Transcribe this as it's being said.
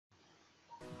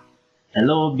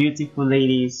Hello, beautiful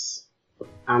ladies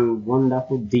and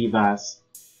wonderful divas.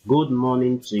 Good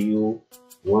morning to you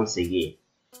once again.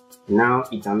 Now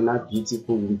it's another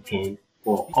beautiful weekend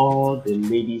for all the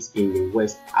ladies in the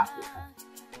West Africa.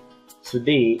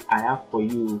 Today I have for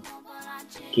you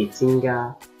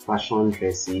Kitenge fashion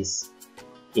dresses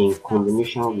in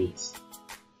combination with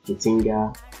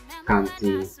Kitenge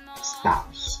Kente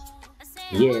styles.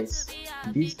 Yes,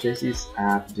 these dresses I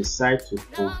have decided to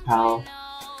compile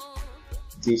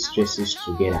these dresses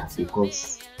together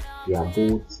because they are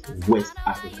both West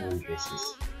African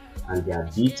dresses and they are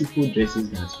beautiful dresses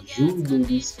that you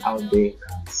ladies out there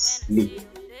can slay.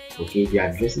 Okay, they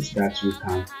are dresses that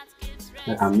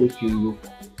can make you look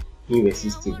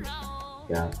irresistible.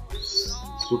 They are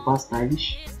super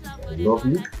stylish, they are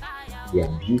lovely, they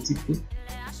are beautiful,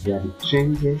 they are the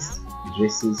trendiest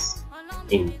dresses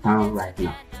in town right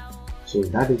now. So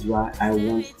that is why I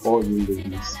want all you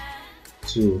ladies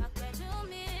to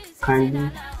kindly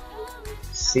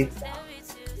sit down,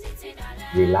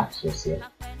 relax yourself,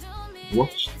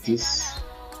 watch this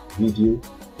video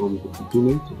from the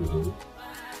beginning to the end,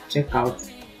 check out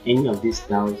any of these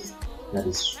styles that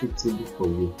is suitable for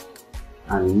you,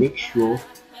 and make sure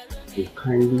you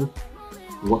kindly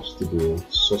watch to the end,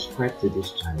 subscribe to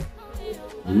this channel,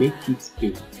 make it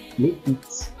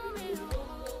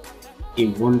a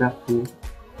wonderful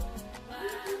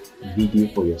video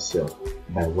for yourself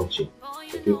by watching.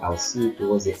 Okay, I'll see you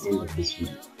towards the end of this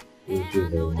video. Thank you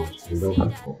very much. I love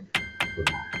you all.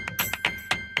 Goodbye.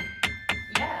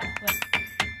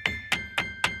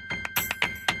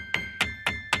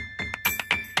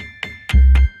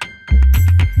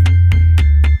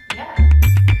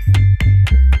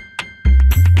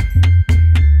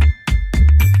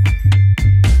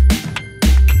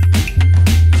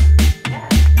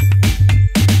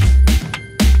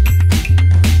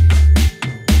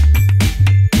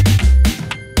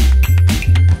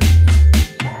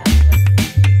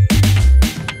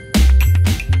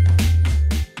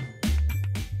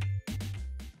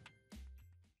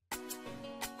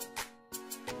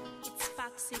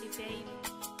 City, baby.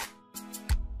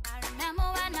 I remember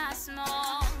when I was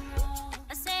small,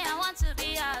 I say I want to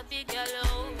be a big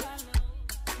girl.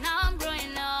 Now I'm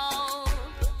growing old,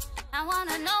 I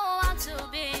wanna know how to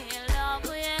be in love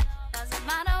with you. Doesn't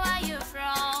matter where you're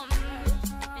from,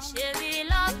 it should be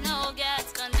love, no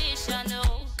get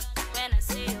conditional. When I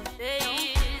see your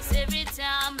face, every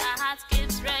time my heart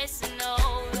keeps racing.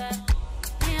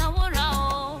 Yeah, we're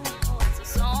all what's a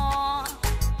song.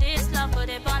 This love could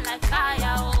have burn like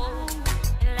fire.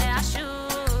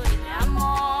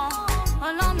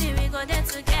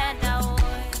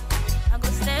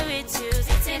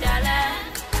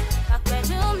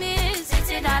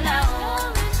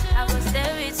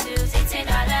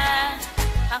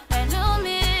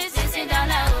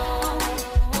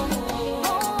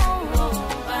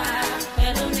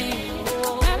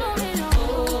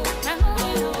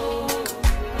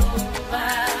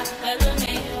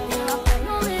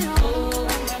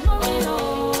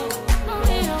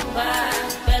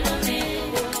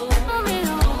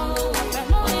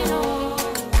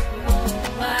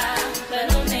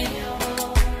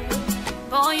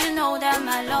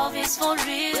 For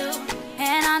real,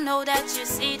 and I know that you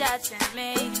see that in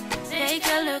me. Take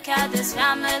a look at this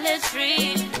family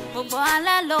tree.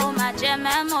 My gem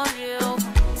memorial.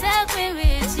 Take me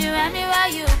with you anywhere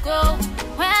you go.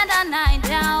 When the night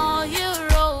down you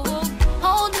roll,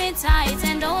 hold me tight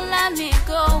and don't let me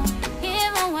go.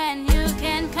 Even when you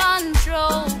can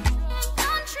control.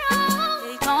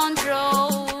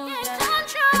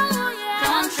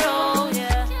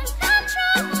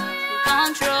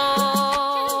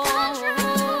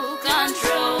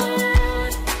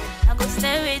 I go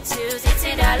stay with you,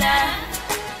 $60.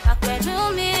 I can do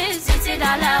me,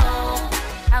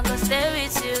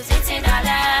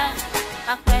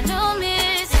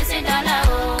 $60.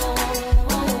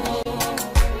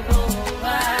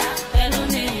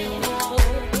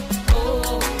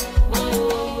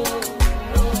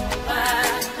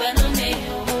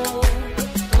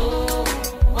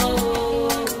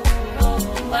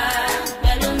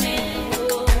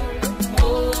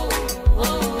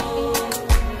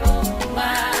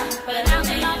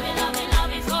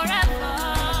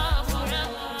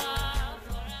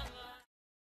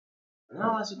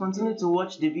 Now, as you continue to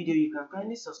watch the video, you can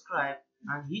kindly subscribe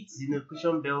and hit the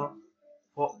notification bell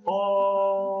for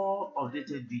all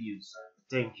updated videos.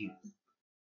 Thank you.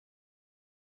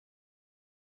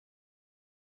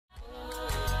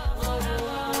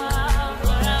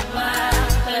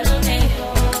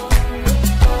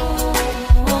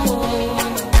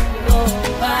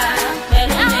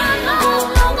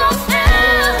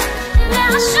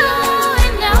 Show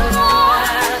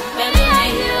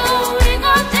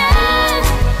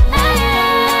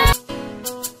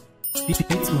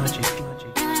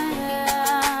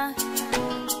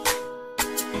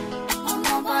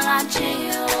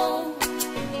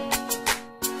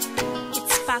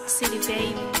City,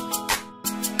 baby.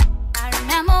 I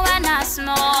remember when I was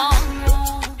small,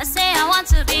 I say I want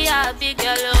to be a big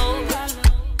girl.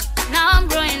 Now I'm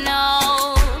growing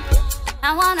old.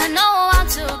 I wanna know how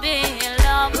to be in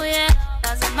love with you.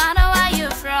 Doesn't matter where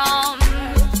you're from.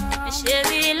 It should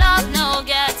be love, no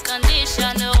get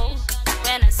conditional.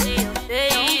 When I see your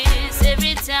face,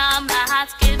 every time my heart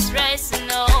keeps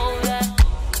racing. Oh, yeah.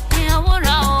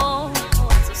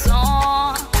 What's a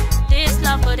song? This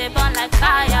love could have burn like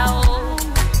fire. Oh,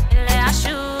 I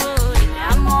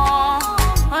should, more.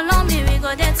 Follow me, we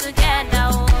go there together.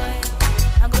 Oh,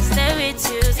 I go stay with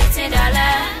you, City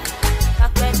Dollar.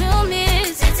 Back where you me,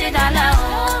 City Dollar.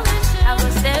 Oh, I go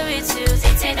stay with you,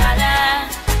 City Dollar.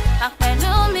 Back where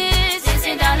you me,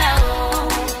 City Dollar. Oh.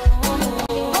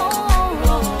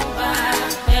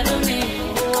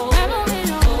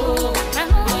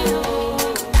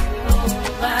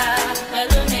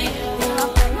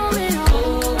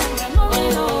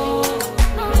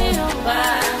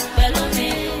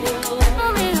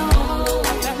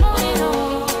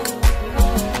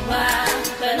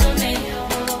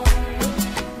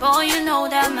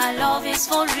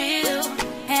 For real,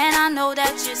 and I know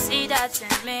that you see that in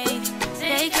me.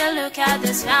 Take a look at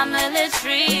this family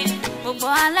tree.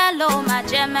 My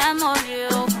gem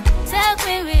memorial. Take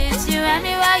me with you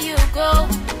anywhere you go.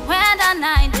 When the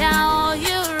night down,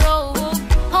 you roll.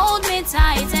 Hold me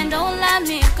tight and don't let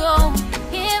me go.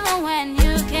 Even when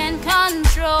you can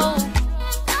control.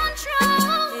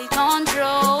 Control.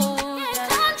 Control.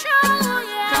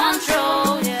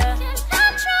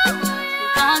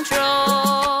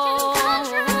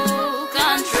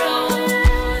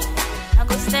 I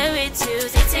go stay with you,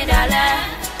 City Dollar.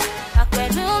 I can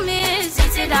do me,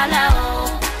 City Dollar.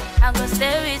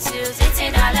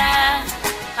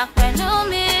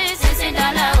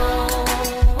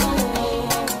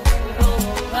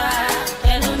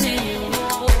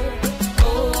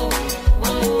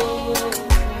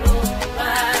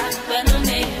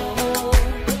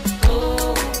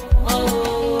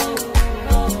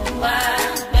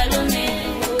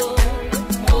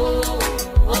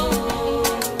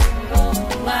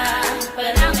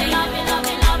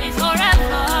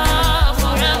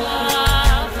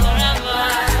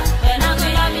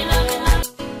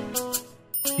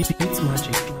 It's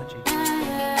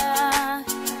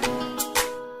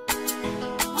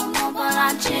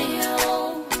magic.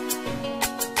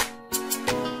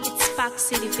 It's Park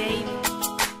City, baby.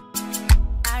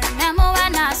 I remember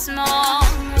when I was small,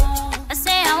 I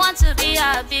say I want to be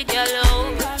a big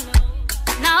girl.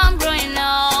 Now I'm growing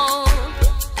old.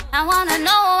 I wanna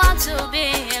know how to be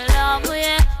in love with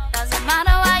you. Doesn't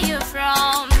matter where you're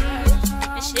from.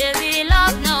 It should be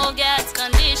love, no get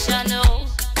conditional.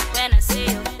 When I see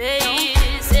your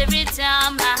face, every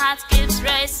time my heart keeps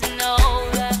racing. Oh,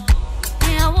 yeah.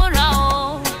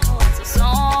 What's a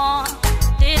song?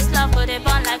 This love could have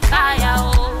burn like fire.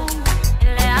 Oh,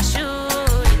 I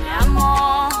should,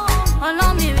 more.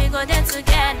 Follow me, we go there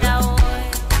together. Oh,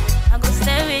 I go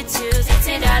stay with you,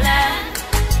 City Dollar.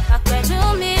 Back where you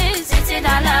me, City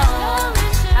Dollar. Oh,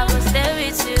 I go stay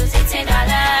with you, City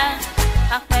Dollar.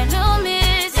 Back where you me,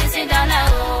 City Dollar.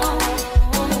 Oh.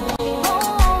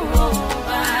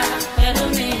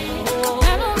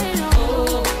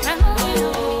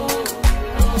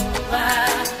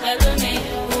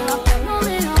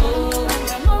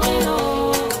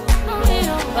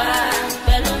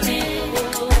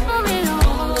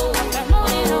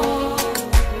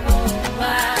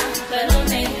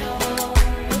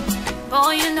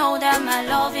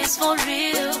 For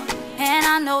real, and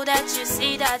I know that you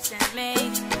see that in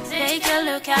me. Take a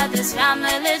look at this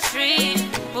family tree.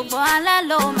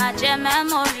 My gem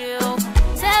memorial.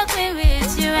 Take me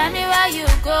with you anywhere you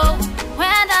go.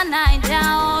 When the night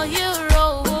down, you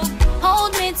roll.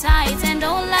 Hold me tight and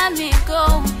don't let me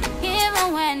go.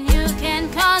 Even when you can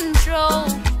control.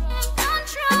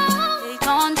 Control.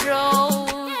 Control.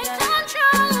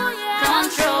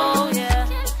 Control.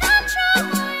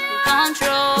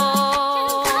 Control.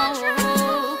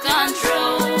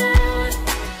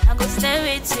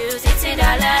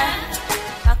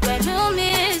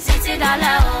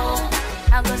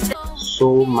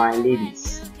 So my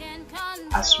ladies,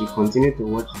 as we continue to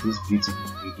watch this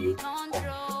beautiful video on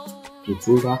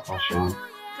Kitenge fashion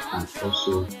and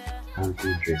also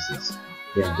Kente dresses,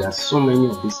 there are so many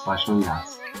of these fashion that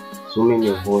so many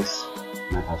of us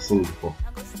might have seen before,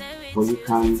 but you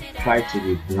can try to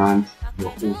rebrand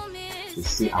your own to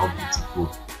see how beautiful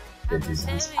the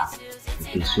designs are.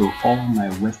 Okay, so all my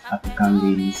West African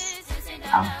ladies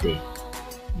out there,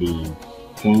 the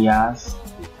Kenyans,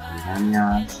 the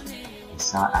Tanzanians, the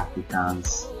South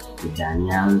Africans, the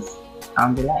Ghanaians,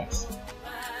 and the likes,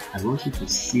 I want you to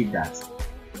see that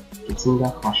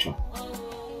Kitenge Fashion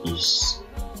is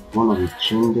one of the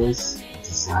trendiest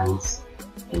designs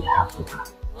in Africa.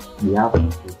 We have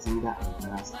Kitenge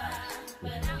Ankara styles for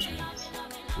the Nigerians.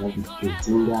 We have the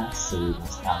Kitenge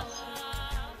styles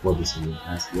for the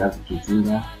Senegals. We have the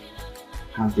Kitenge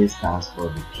Kente styles for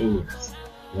the Kenyans.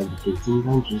 We have the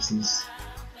Kitenge dresses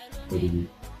for the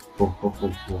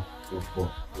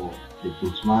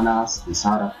Botswanas, the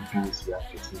South Africans. We have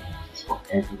Kitenge dresses for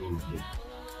everyone here.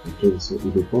 Okay, so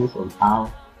it depends on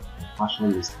how the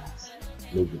fashionistas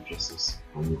make the dresses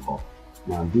for you all.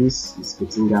 Now this is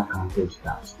Kitenge Kente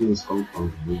styles. This is coming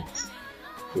from the US.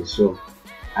 Okay, so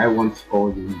I want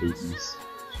all you ladies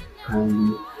to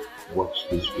kindly watch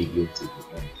this video till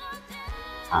the end,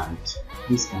 and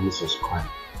please kindly subscribe.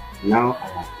 Now I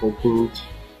have opened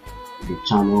the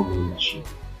channel membership.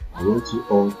 I want you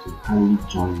all to kindly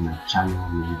join my channel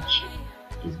membership.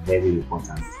 It's very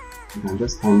important. You can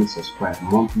just kindly subscribe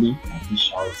monthly and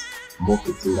dish out more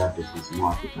Kitenge dresses,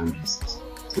 more African dresses,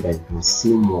 so that you can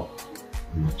see more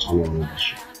on my channel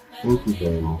membership. Thank you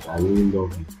very much. I really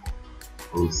love you.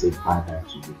 I will say bye bye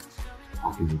to you.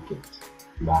 Happy weekend.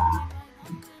 Bye.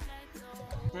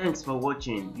 Thanks for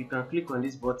watching. You can click on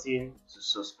this button to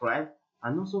subscribe,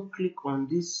 and also click on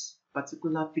this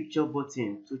particular picture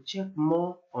button to check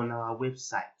more on our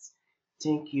website.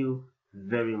 Thank you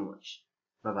very much.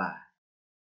 Bye bye.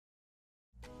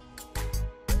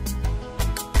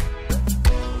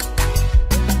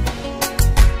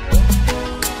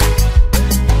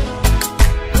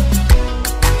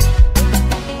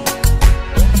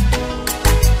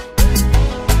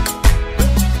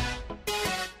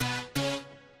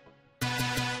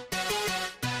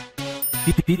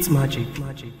 Beats magic.